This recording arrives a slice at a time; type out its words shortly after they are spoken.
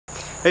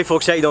Hey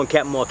folks, how you doing?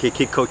 Captain Mark here,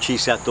 Kid Coach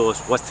Chiefs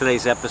Outdoors. What's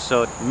today's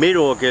episode?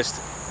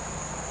 Mid-August,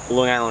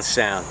 Long Island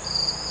Sound.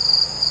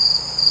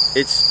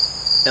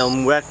 It's El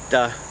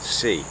Muerta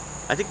Sea.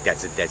 I think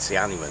that's a Dead Sea,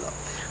 I don't even know.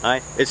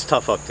 Alright, it's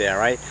tough up there,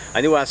 right?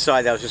 I knew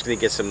outside I was just going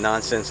to get some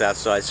nonsense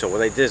outside, so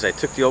what I did is I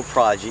took the old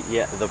Prodigy,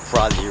 the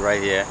Prodigy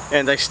right here,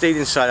 and I stayed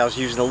inside. I was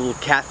using a little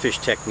catfish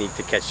technique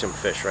to catch some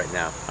fish right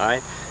now,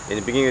 alright? In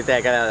the beginning of the day,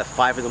 I got out at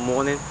 5 in the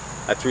morning.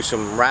 I threw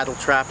some rattle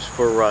traps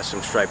for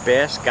some striped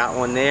bass, got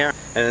one there,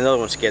 and another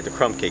one scared the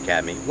crumb cake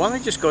at me. Why don't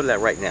I just go to that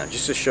right now,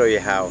 just to show you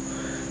how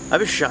I've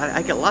been shot.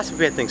 I get lots of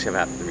bad things have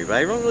happened to me, but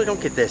I really don't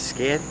get that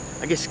scared.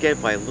 I get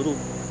scared by a little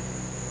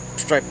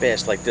striped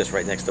bass like this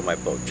right next to my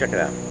boat. Check it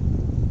out.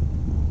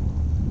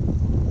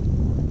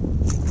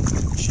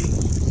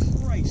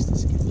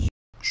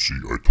 See,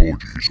 I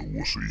told you he's a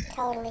wussy.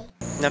 Totally.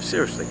 Now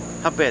seriously,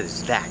 how bad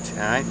is that,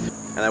 alright?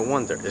 And I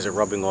wonder, is it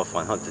rubbing off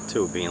on Hunter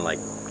too, being like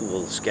a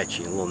little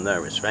sketchy and a little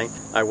nervous, right?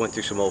 I went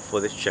through some old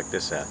footage, check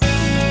this out.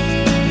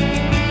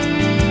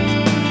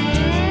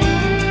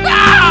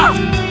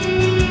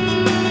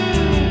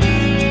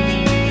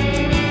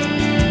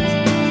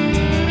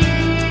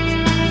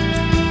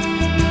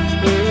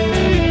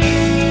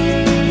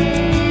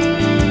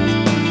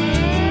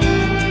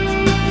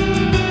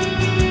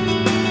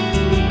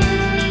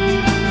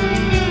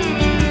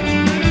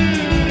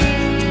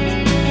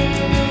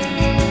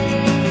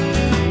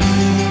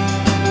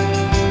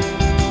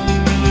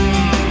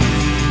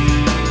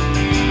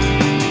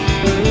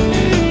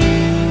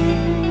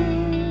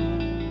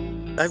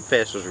 That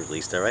fast was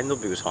released, alright?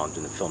 Nobody was harmed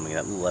in the filming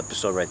that little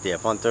episode right there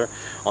of Hunter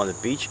on the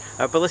beach.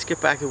 Alright, but let's get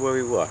back to where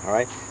we were,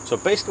 alright? So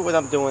basically what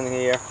I'm doing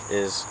here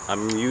is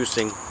I'm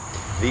using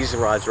these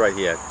rods right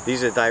here.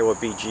 These are Daiwa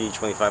BG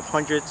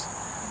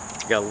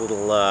 2500s. Got a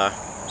little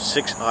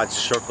 6-odd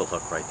circle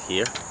hook right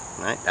here.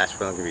 Alright, that's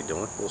what I'm going to be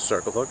doing. A little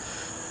circle hook.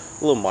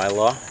 A little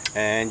mylar.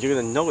 And you're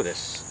going to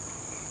notice,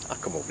 I'll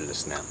come over to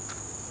this now.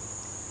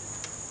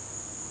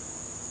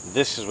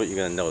 This is what you're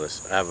going to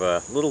notice. I have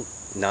a little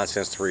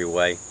nonsense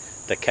 3-way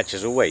that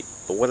catches a weight,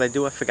 but what I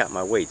do, I forgot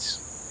my weights.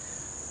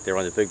 They're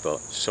on the big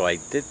boat, so I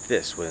did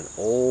this with an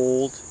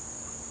old.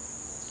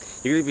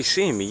 You're gonna be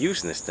seeing me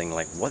using this thing.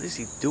 Like, what is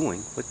he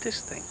doing with this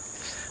thing?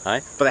 All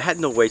right, but I had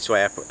no weight, so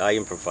I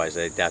improvised.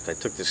 I adapted. I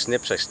took the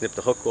snips. I snipped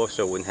the hook off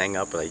so it wouldn't hang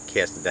up, but I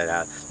casted that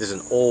out. This is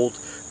an old,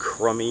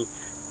 crummy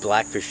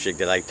blackfish jig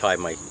that I tied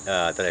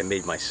that I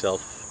made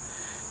myself.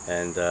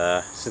 And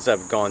since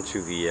I've gone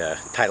to the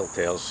Title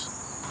Tails,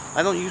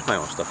 I don't use my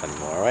own stuff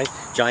anymore, alright?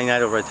 Johnny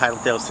Knight over at Title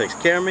Tails takes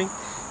care of me,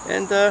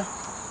 and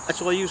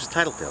that's all I use is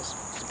Title Tails.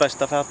 It's the best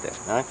stuff out there,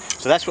 alright?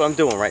 So that's what I'm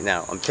doing right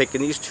now. I'm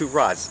taking these 2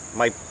 rods.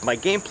 My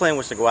game plan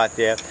was to go out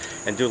there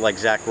and do like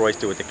Zakk Royce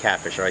did with the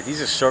catfish, alright?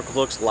 These are circle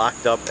hooks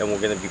locked up, and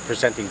we're going to be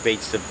presenting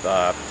baits to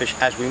fish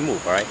as we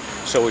move, alright?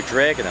 So we're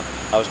dragging them.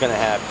 I was going to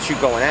have 2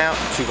 going out,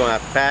 2 going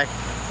out the back.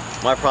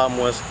 My problem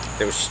was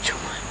there was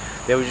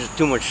just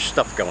too much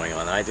stuff going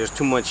on. Right? There was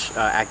too much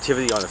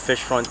activity on the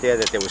fish front there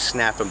that they were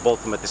snapping both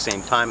of them at the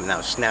same time, and I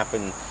was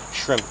snapping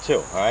shrimp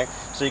too. All right,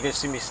 so you're gonna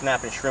see me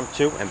snapping shrimp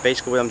too, and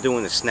basically what I'm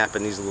doing is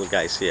snapping these little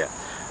guys here.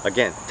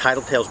 Again,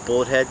 Title Tails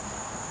Ballhead,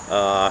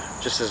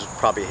 just as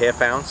probably a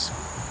 ½ ounce,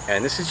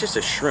 and this is just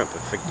a shrimp, a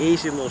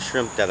fugazi little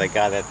shrimp that I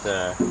got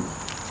at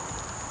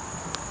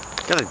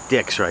got a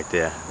Dick's right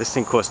there. This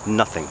thing cost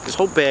nothing. This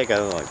whole bag, I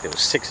don't know, like there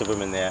was 6 of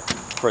them in there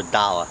for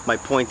 $1. My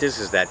point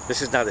is that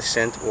this is not a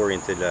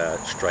scent-oriented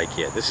strike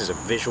here. This is a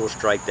visual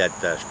strike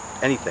that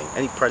any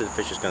predator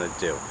fish is going to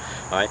do.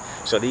 All right.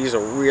 So these are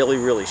really,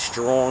 really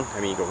strong. I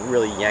mean, you can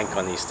really yank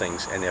on these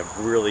things, and they're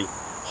really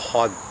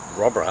hard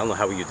rubber. I don't know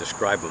how you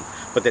describe them,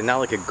 but they're not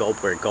like a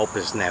gulp where a gulp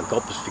is now.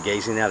 Gulp is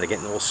fugazi now. They're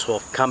getting all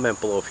soft. Comment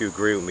below if you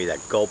agree with me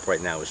that gulp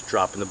right now is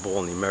dropping the ball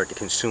in the American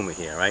consumer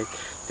here, right?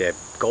 Their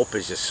gulp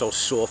is just so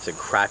soft and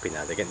crappy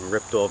now. They're getting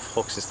ripped off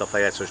hooks and stuff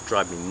like that, so it's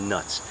driving me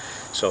nuts.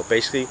 So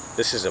basically,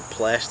 this is a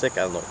plastic.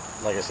 I don't know.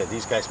 Like I said,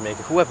 these guys make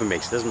it. Whoever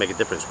makes it, doesn't make a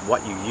difference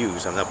what you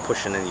use. I'm not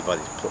pushing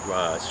anybody's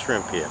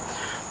shrimp here.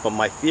 But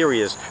my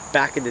theory is,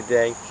 back in the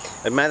day,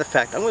 as a matter of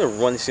fact, I'm going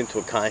to run this into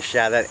a con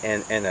shatter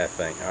and that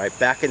thing. All right,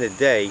 back in the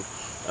day,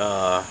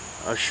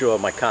 I'm sure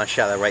my con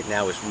shatter right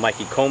now is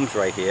Mikey Combs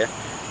right here.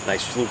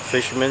 Nice Fluke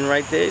fisherman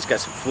right there. He's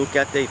got some fluke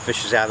out there. He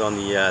fishes out on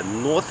the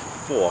North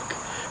Fork.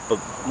 But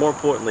more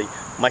importantly,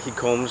 Mikey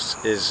Combs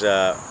is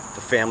the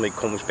family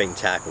Combs Bait and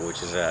Tackle,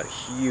 which is a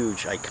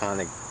huge,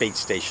 iconic bait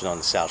station on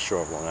the South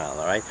Shore of Long Island,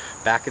 all right?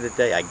 Back in the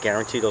day, I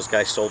guarantee those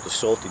guys sold the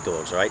salty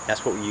dogs, all right?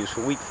 That's what we used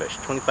for weak fish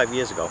 25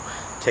 years ago.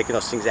 Taking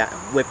those things out and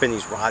whipping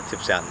these rod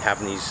tips out and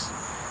having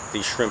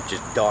these shrimp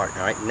just dart,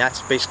 all right? And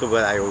that's basically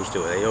what I always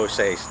do. They always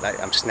say,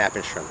 I'm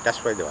snapping shrimp.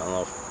 That's what I do. I don't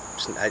know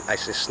if I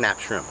say snap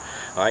shrimp,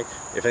 all right?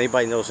 If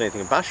anybody knows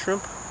anything about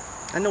shrimp,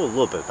 I know a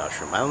little bit about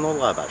shrimp. I don't know a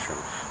lot about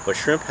shrimp. But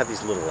shrimp have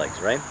these little legs,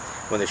 right?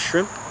 When the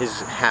shrimp is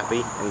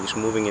happy and he's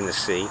moving in the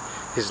sea,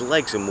 his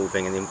legs are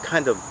moving and they're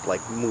kind of like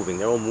moving.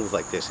 They all move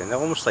like this, and they're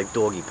almost like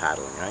doggy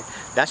paddling, right?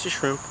 That's a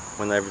shrimp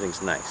when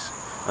everything's nice.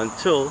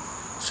 Until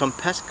some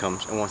pest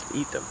comes and wants to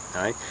eat them,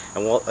 alright?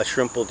 And what a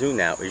shrimp will do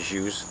now is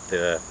use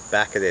the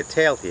back of their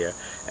tail here,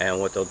 and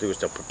what they'll do is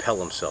they'll propel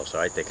themselves,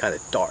 alright? They kind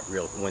of dart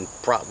real,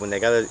 when they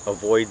gotta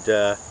avoid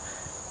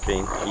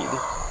being eaten,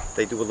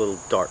 they do a little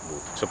dart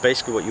move. So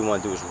basically what you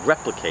want to do is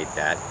replicate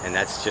that, and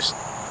that's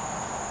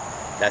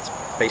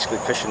basically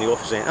fishing the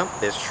office saying, oh,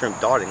 there's a shrimp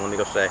darting, let me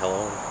go say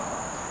hello,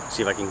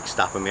 see if I can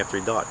stop him after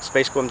he darts.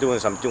 Basically what I'm doing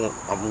is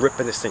I'm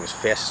ripping this thing as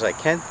fast as I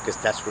can, because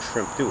that's what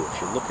shrimp do.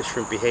 If you look at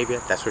shrimp behavior,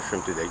 that's what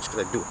shrimp do. They're just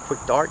going to do a quick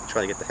dart,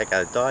 try to get the heck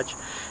out of Dodge,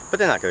 but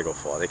they're not going to go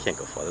far. They can't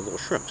go far. They're little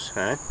shrimps,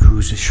 alright?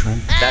 Who's a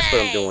shrimp? That's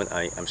what I'm doing.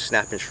 I'm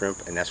snapping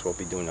shrimp, and that's what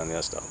we'll be doing on the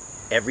other stuff.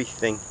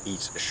 Everything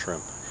eats a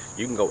shrimp.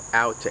 You can go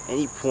out to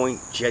any point,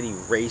 jetty,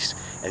 race,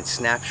 and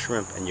snap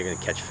shrimp, and you're going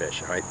to catch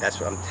fish, alright? That's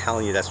what I'm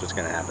telling you, that's what's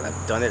going to happen.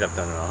 I've done it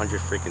 100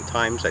 freaking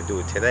times. I do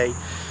it today,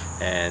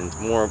 and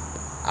more.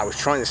 I was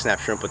trying to snap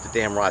shrimp, but the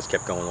damn rods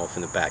kept going off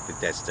in the back, the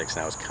dead sticks,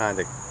 and I was kind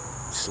of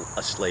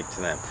a slave to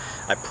them.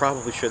 I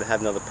probably should have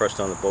had another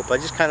person on the boat, but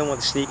I just kind of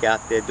want to sneak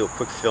out there, do a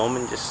quick film,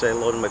 and just say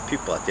hello to my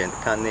people out there in the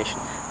Con Nation.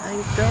 How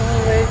you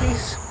doing,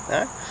 ladies?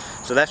 Alright?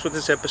 So that's what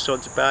this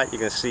episode's about.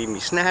 You're going to see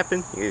me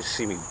snapping, you're going to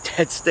see me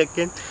dead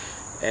sticking,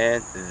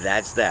 and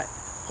that's that.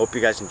 Hope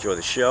you guys enjoy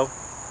the show.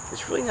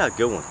 It's really not a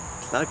good one.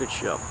 It's not a good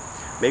show.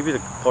 Maybe the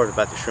part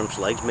about the shrimp's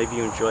legs, maybe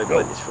you enjoy it,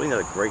 but it's really not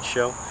a great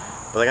show.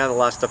 But I got a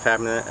lot of stuff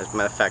happening. As a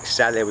matter of fact,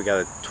 Saturday we got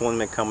a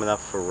tournament coming up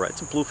for,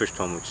 it's a bluefish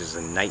tournament, which is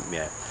a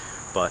nightmare.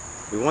 But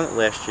we won it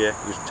last year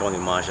using Tony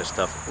Maja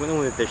stuff. We're going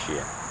to win it this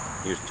year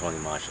using Tony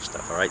Maja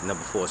stuff, alright?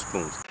 Number 4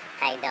 spoons.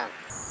 How you doing?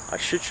 I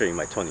should show you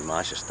my Tony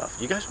Maja stuff.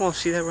 You guys want to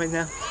see that right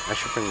now? I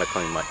should bring my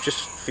Tony Maja,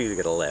 just for you to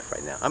get a laugh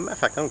right now. As a matter of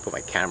fact, I'm going to put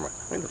my camera.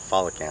 I'm going to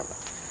follow the camera.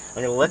 I'm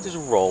going to let this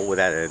roll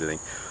without editing.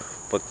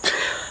 But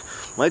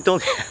my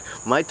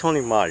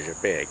Tony Maja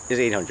bag is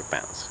 800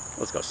 pounds.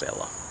 Let's go say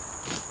hello.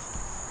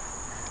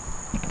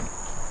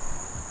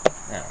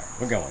 Alright,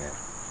 we're going in.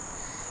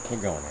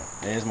 We're going in.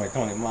 There's my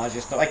Tony Maja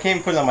stuff. I can't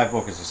even put it on my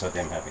book because it's so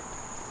damn heavy.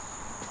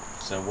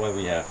 So what do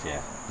we have here?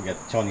 We got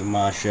the Tony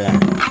Maja.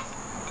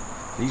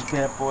 These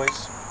bad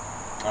boys.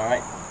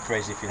 Alright,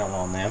 crazy if you don't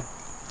own them.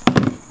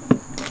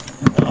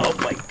 Oh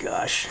my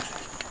gosh.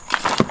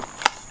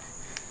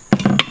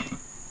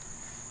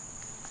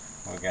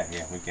 What we got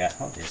here? We got,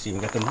 oh, this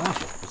even got the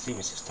Maja. This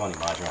even says Tony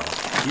Maja on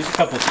it. Use a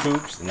couple of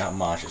tubes, they're not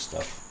Maja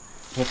stuff.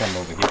 Put them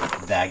over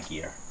here. That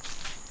gear.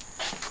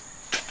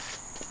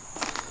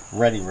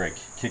 Ready rig,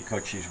 Kid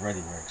Coach's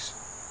ready rigs,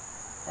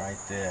 right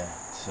there.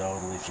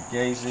 Totally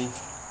fugazi.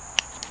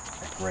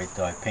 A great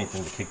dye,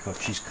 painting the Kid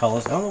Coach's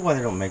colors. I don't know why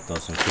they don't make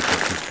those in Kid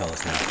Coach's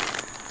colors now.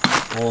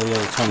 All the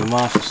other Tony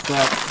Maja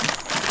stuff.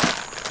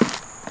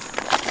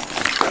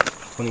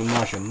 Tony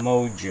Maja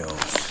Mojos.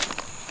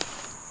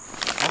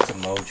 Lots of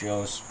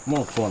Mojos. More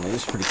importantly,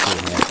 this is pretty cool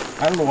here.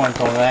 I don't know why I'm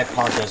calling that. I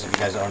apologize if you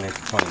guys aren't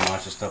into Tony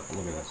Maja stuff, but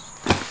look at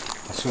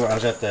this. I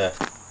was at the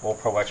All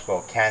Pro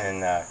Expo.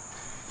 Canon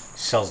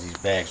sells these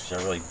bags, which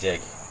I really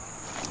dig.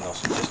 And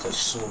also just a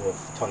slew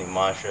of Tony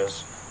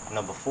Majas.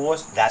 Number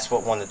 4s, that's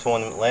what won the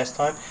tournament last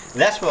time.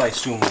 That's what I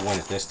assume will win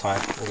it this time.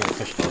 We're going to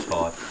fish those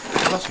hard.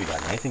 What else we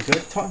got? Anything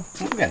good? What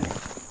we got here?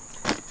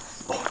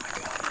 Oh my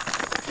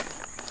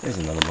god. There's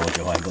another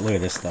Mojo line, but look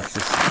at this stuff.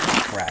 This is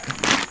crap.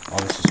 Oh,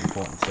 this is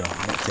important too.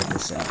 Let's take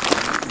this out.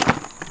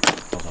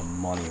 Those are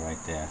money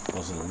right there.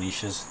 Those are the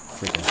leashes.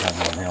 Freaking hell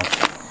on hell.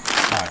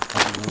 Alright,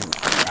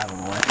 grab them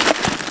away.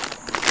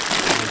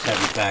 Always have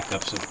your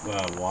backups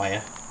of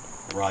wire.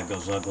 The rod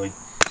goes ugly.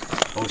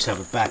 Always have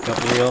a backup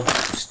reel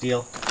of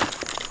steel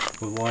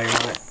with wire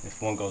on it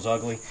if one goes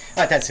ugly.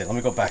 Alright, that's it. Let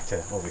me go back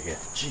to over here.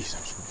 Jeez,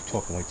 I'm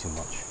talking way too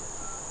much.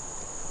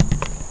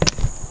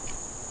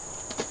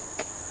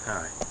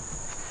 Alright.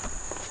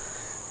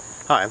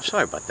 Alright, I'm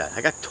sorry about that.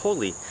 I got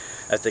totally,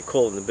 as they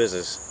call it in the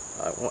business,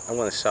 I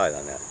want to side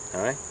on that.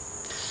 Alright?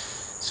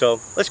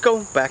 So, let's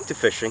go back to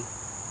fishing.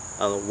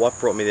 I don't know what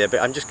brought me there, but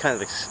I'm just kind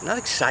of not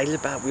excited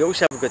about it. We always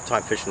have a good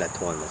time fishing that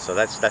tournament, so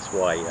that's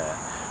why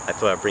I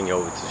thought I'd bring you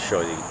over to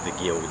show you the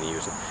gear we're going to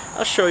use.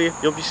 I'll show you.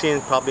 You'll be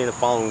seeing probably in the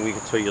following week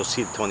or two. You'll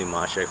see the Tony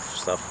Maja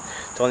stuff.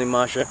 Tony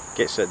Maja,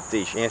 que se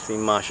dish. Anthony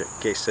Maja,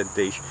 que se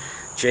dish.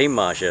 Jay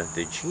Maja,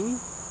 the Genie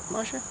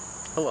Maja.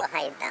 Hello.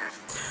 How you doing?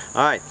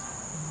 All right.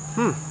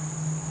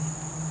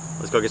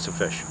 Let's go get some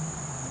fish.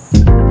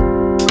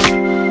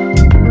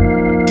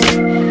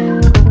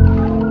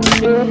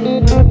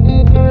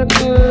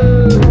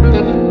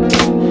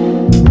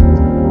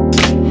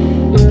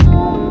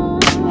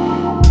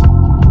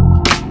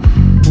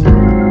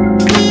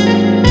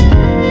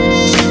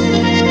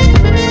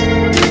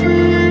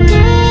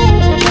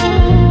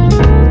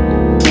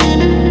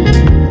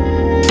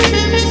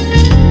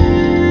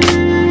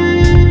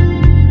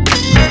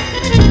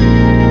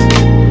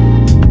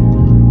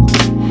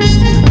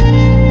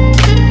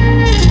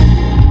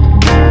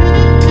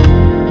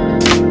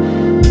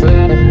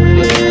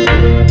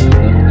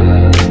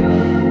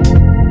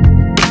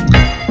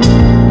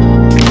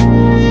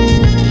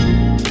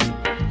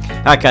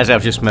 Alright guys, I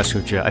was just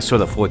messing with you. I saw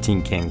the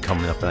 14 can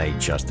coming up and I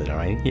adjusted,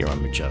 alright? Here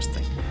I'm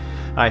adjusting.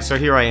 Alright, so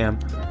here I am.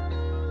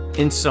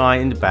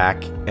 inside in the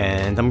back,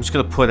 and I'm just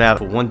gonna put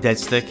out one dead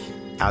stick.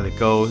 Out it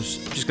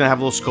goes. I'm just gonna have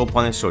a little scope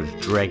on it so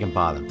it's dragging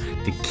bottom.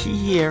 The key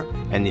here,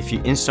 and if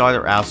you're inside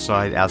or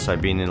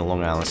outside being in the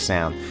Long Island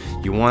Sound,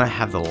 you want to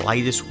have the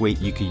lightest weight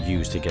you could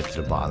use to get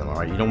to the bottom. All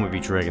right, you don't want to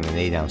be dragging an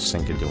 8-ounce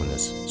sinker doing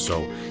this.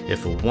 So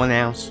if a 1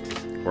 ounce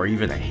or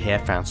even a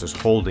 ½ ounce is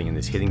holding and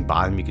is hitting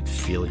bottom, you could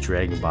feel it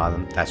dragging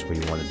bottom. That's where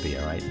you want to be.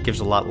 All right, it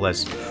gives a lot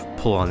less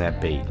pull on that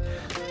bait.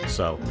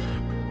 So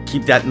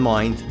keep that in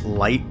mind.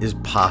 Light is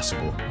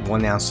possible.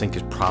 1 ounce sink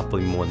is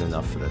probably more than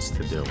enough for this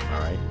to do. All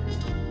right.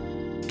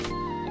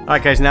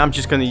 Alright guys, now I'm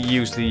just going to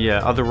use the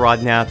other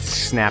rod now to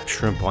snap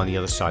shrimp on the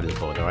other side of the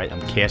boat, alright?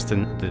 I'm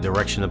casting the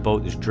direction the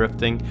boat is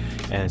drifting,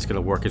 and it's going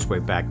to work its way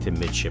back to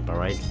midship,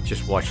 alright?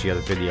 Just watch the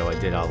other video I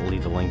did. I'll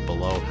leave the link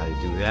below how to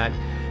do that,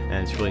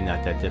 and it's really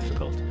not that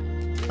difficult.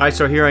 Alright,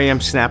 so here I am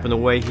snapping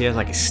away here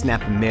like a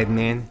snapping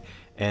madman,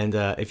 and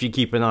if you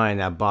keep an eye on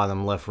that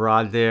bottom left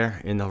rod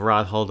there in the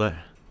rod holder,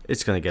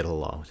 it's going to get a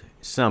load.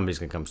 Somebody's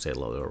going to come say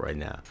hello to it right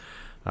now,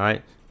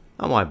 alright?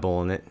 I'm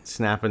eyeballing it,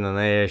 snapping, and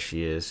there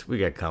she is. We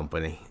got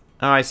company.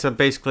 Alright, so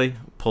basically,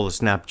 pull the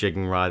snap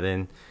jigging rod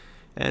in,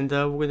 and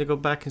we're going to go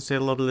back and say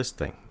hello to this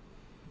thing.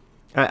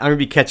 I'm going to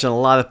be catching a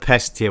lot of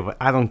pests here, but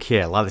I don't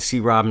care. A lot of sea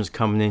robins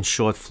coming in,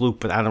 short fluke,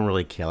 but I don't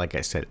really care. Like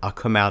I said, I'll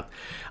come out,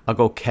 I'll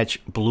go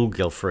catch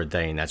bluegill for a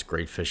day, and that's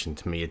great fishing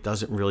to me. It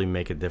doesn't really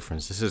make a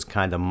difference. This is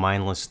kind of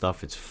mindless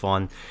stuff. It's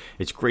fun.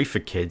 It's great for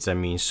kids. I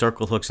mean,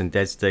 circle hooks and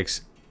dead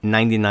sticks.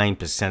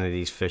 99% of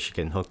these fish are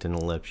getting hooked in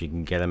the lips. You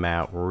can get them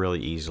out really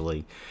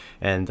easily,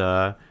 and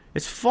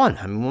it's fun.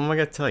 I mean, what am I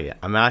gonna tell you?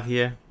 I'm out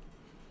here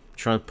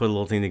trying to put a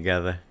little thing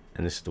together,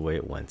 and this is the way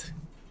it went.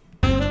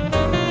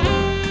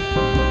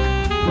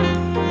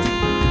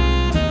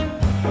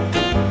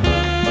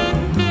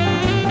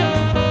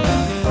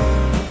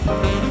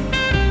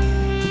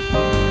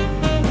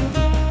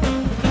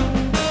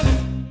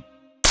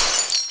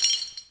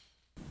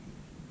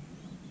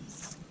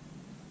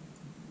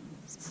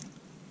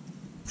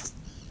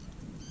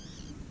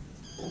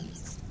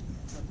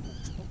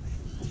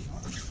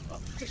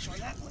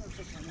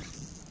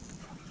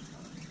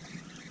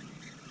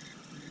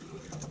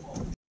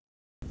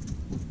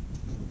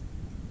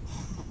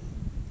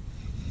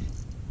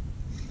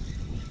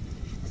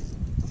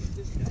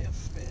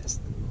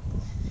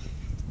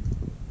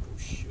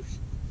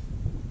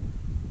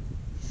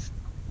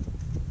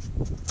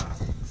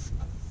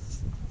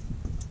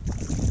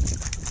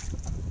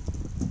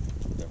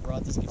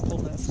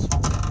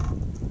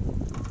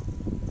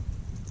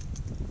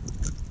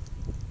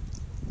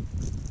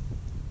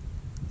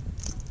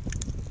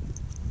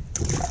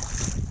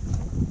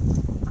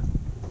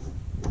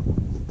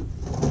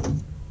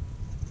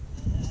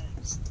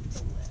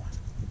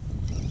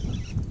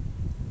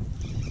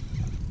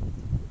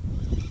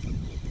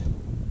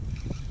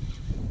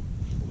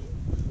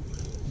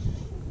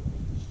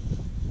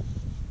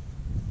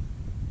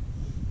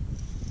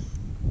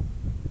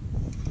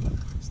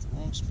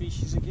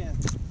 Species again.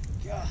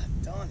 God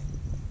darn it.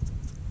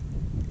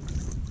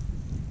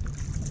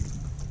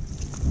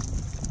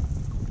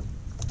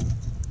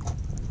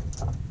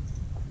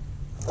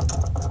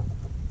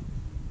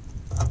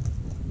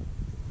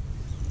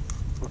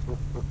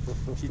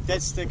 If you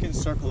dead stick in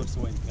circle, looks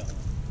the way to go.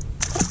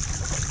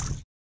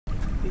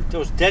 Get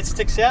those dead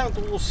sticks out and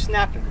do a little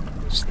snapping.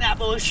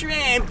 Snap a little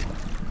shrimp.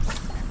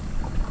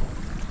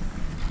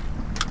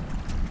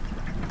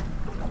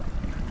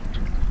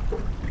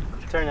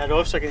 Turn that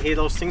off so I can hear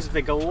those things if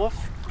they go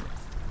off.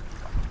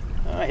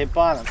 Alright, hit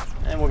bottom.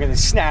 And we're going to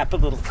snap a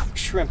little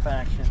shrimp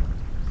action.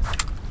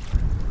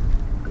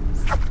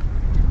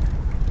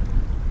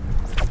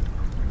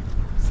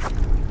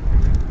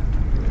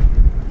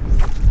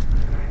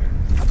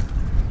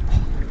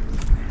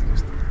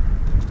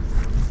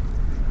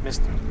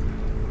 Missed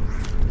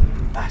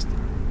him. Bastard.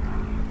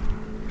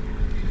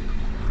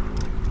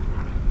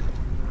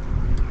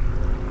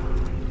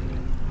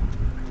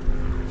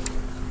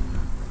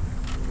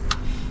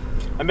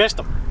 I missed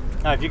them.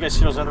 Now, if you guys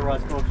see those other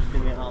rods, just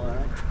give me a holler,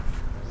 alright?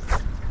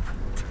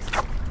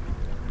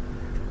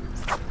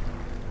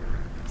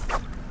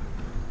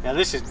 Now,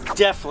 this is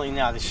definitely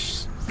not a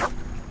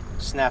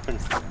snapping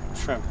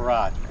shrimp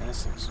rod. Man,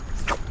 this thing's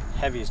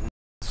heavy as nuts.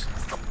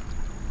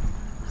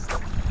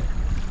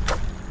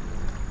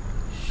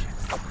 Shit,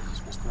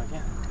 just missed him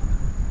again.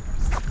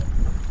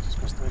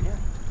 Just missed him again.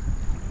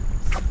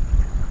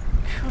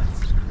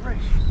 Goodness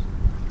gracious.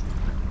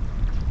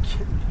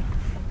 Kidding me.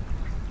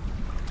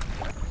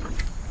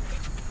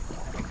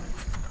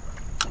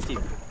 Deep.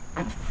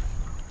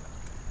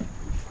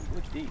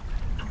 Look deep.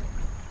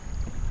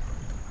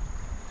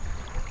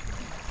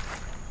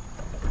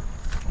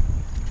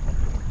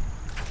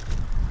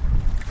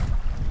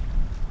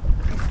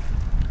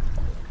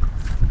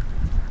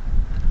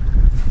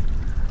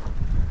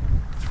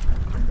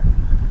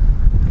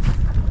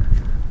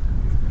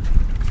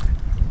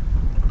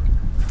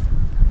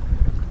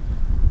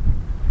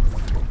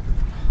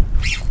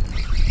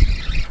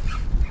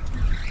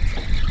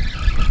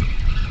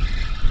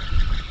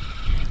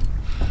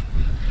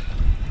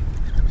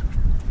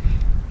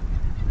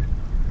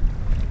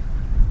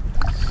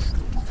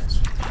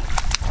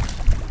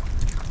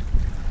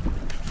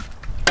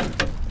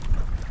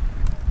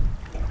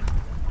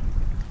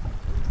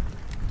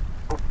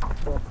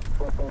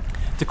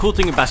 The cool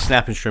thing about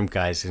snapping shrimp,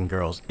 guys and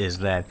girls, is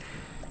that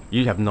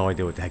you have no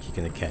idea what the heck you're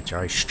going to catch.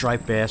 Alright,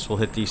 striped bass will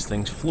hit these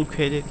things, fluke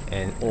hit it,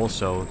 and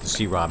also the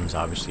sea robins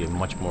obviously are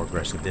much more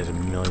aggressive. There's a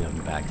million of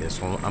them back there,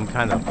 so I'm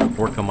kind of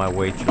working my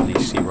way through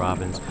these sea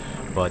robins,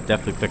 but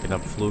definitely picking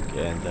up fluke,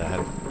 and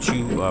had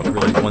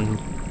really one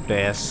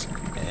bass,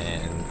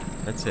 and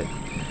that's it.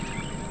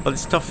 But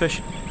it's tough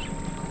fishing,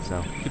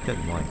 so keep that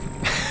in mind.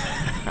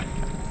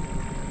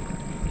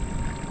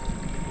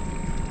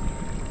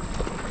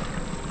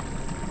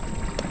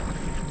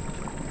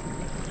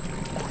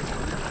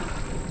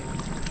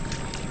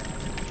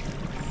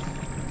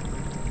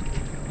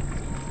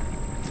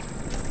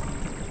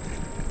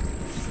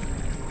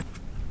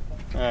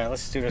 Alright,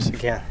 let's do this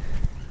again.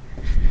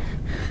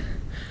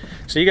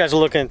 So you guys are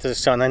looking into the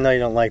sun. I know you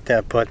don't like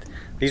that, but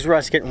these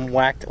rods getting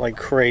whacked like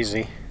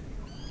crazy.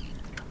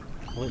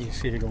 I'll let you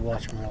see if you can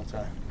watch them real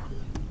time.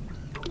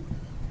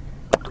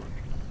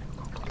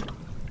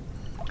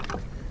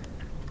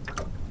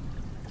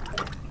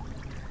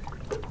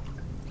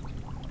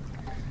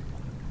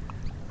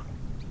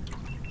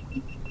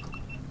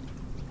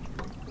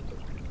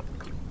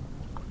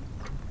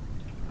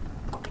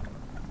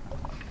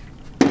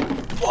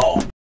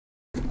 Whoa!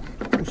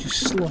 I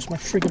just lost my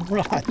friggin'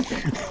 rod.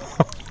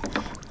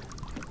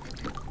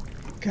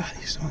 God,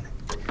 he's on it.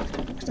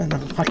 There's not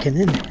enough locking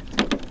in there.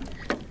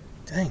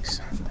 Dang,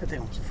 son. That thing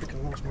almost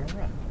freaking lost my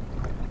rod.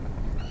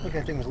 Look,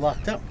 that thing was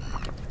locked up.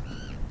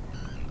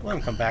 Let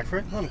him come back for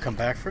it. Let him come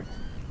back for it.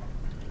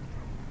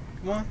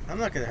 Come on. I'm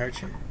not going to hurt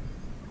you.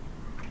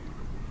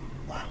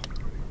 Wow.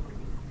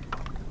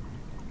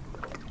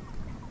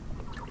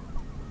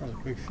 That was a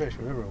big fish,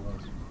 whatever it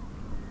was.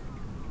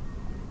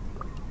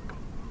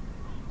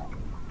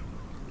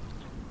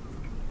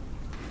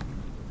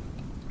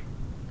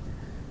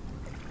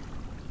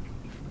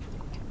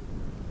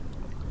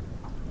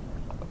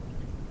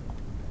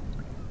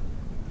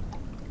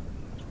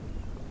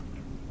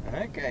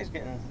 That guy's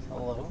getting a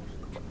low.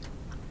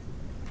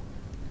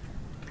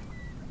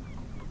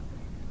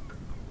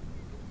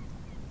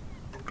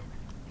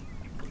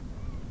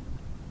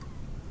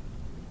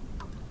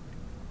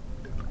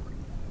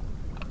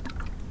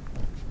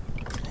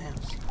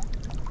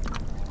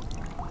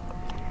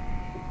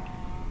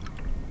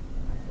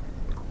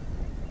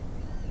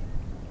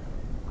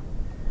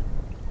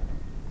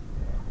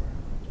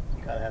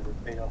 Gotta have the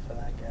bait off of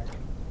that guy.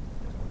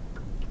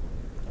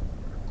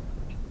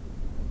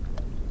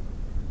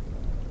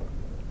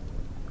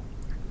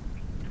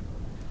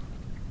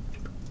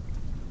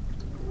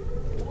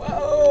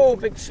 Whoa,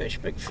 big fish,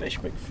 big fish,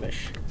 big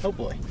fish. Oh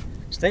boy.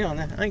 Stay on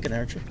that. I ain't gonna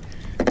hurt you.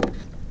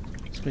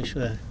 Let's make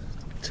sure that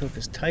hook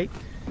is tight.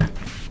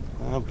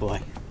 Oh boy.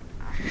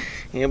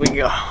 Here we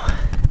go.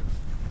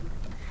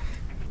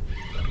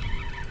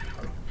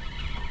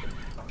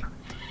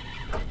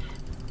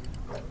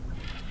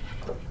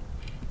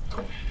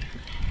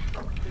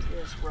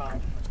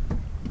 Rod.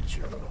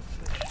 Sure little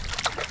fish.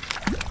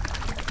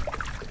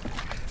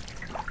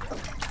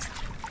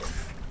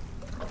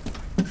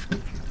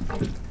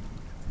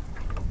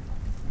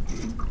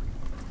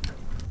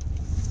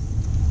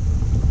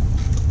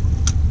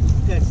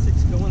 That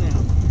stick's going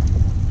out.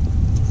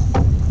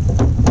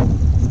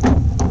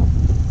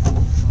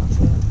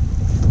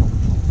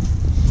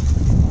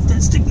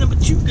 That stick number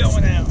 2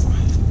 going out.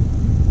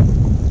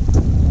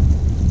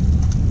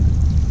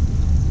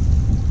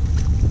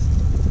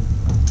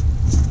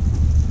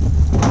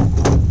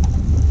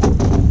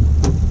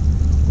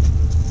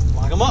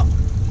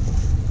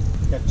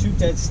 Got 2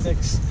 dead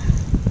sticks.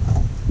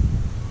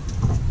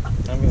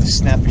 I'm going to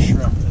snap a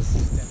shrimp.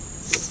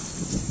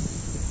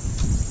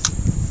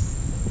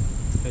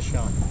 Fish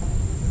on.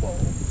 Whoa.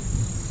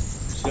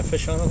 See a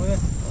fish on over there?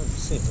 Oh, you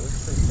see it.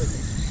 It's pretty big.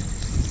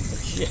 Oh,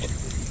 shit.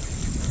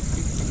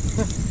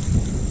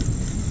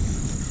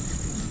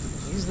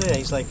 He's there.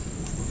 He's like,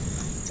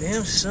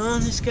 damn,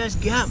 son, this guy's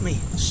got me.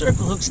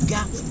 Circle hook's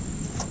got me.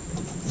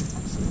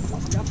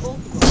 Got both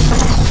of them.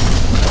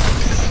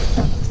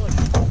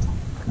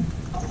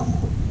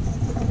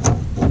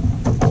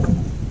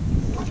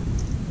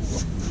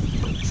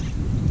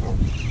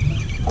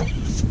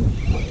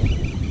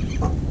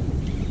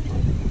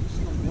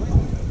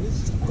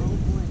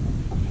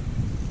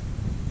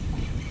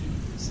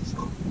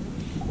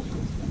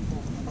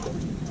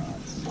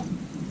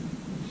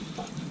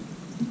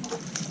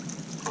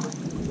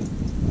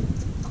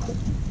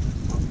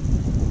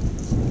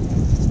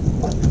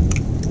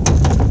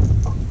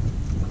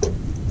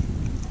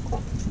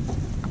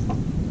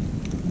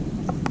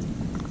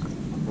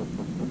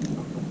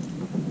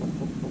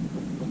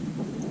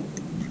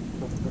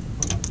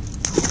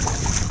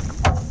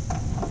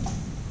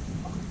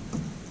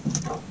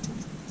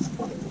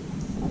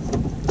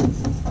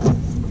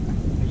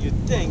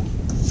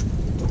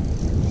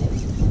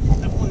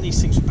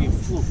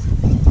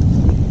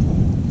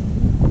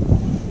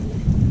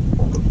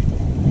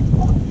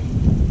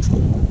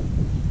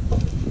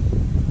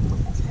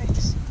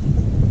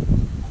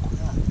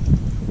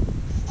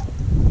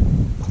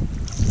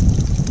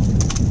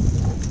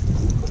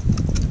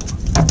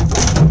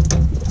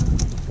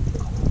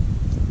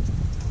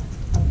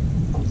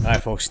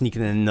 Alright folks,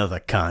 sneaking in another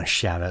con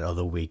shout out of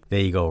the week. There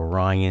you go,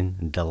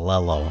 Ryan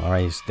DeLello.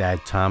 Alright, his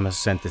dad Thomas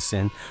sent this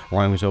in.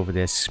 Ryan was over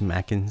there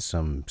smacking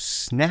some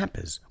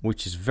snappers,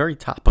 which is very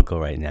topical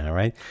right now,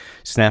 right?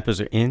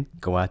 Snappers are in.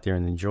 Go out there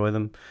and enjoy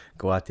them.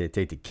 Go out there,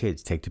 take the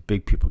kids, take the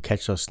big people,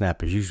 catch those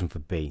snappers, use them for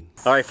bait.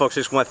 Alright folks, I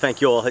just want to thank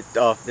you all.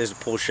 There's a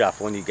pool shot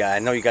for one of you guys. I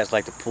know you guys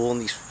like the pool in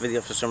these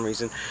videos for some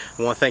reason.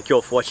 I want to thank you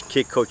all for watching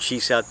Kid Coach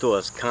Cheese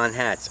Outdoors. Con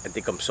hats, I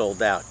think I'm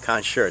sold out.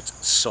 Con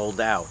shirts,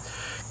 sold out.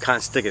 Con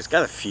stickers,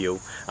 got a few.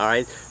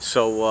 Alright,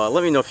 so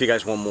let me know if you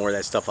guys want more of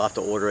that stuff. I'll have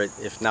to order it.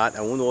 If not,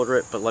 I won't order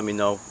it, but let me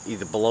know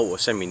either below or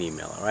send me an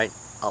email. Alright,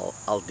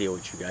 I'll deal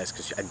with you guys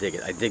because I dig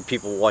it. I dig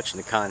people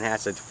watching the con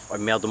hats. I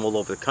mailed them all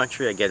over the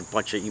country. I get a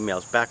bunch of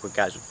emails back with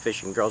guys with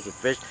fish and girls with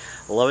fish.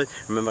 I love it.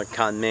 Remember,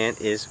 con man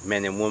is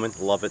man and woman.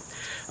 Love it.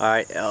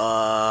 Alright,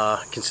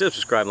 consider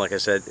subscribing like I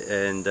said,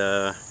 and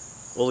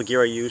all the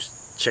gear I use,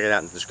 check it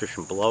out in the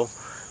description below.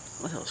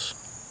 What else?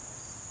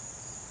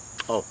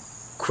 Oh,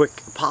 quick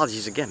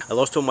apologies again. I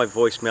lost all my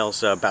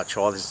voicemails about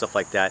charters and stuff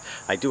like that.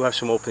 I do have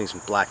some openings in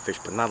Blackfish,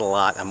 but not a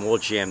lot. I'm all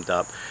jammed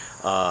up.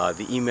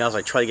 The emails,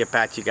 I try to get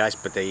back to you guys,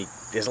 but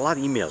there's a lot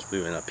of emails,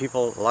 believe it or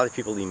not. A lot of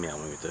people email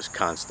me with this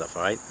con stuff,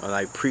 alright? And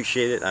I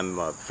appreciate it.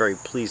 I'm very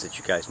pleased that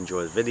you guys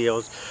enjoy the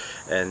videos.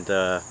 And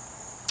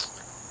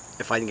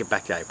if I didn't get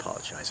back to you, I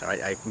apologize,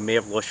 alright? I may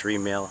have lost your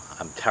email.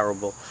 I'm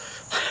terrible.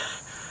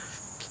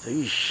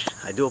 Eesh,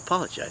 I do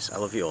apologize. I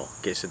love you all.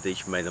 Guess that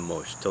you made the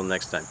most. Till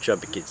next time,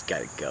 chubby kids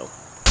gotta go.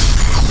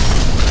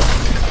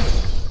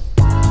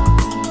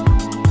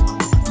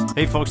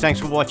 Hey folks, thanks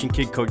for watching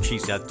Kid Coach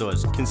Cheese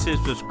Outdoors. Consider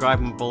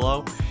subscribing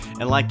below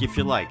and like if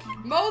you like.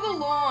 Mow the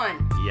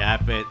lawn. Yeah,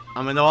 but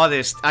I'm an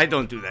artist. I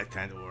don't do that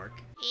kind of work.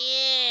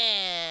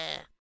 Yeah.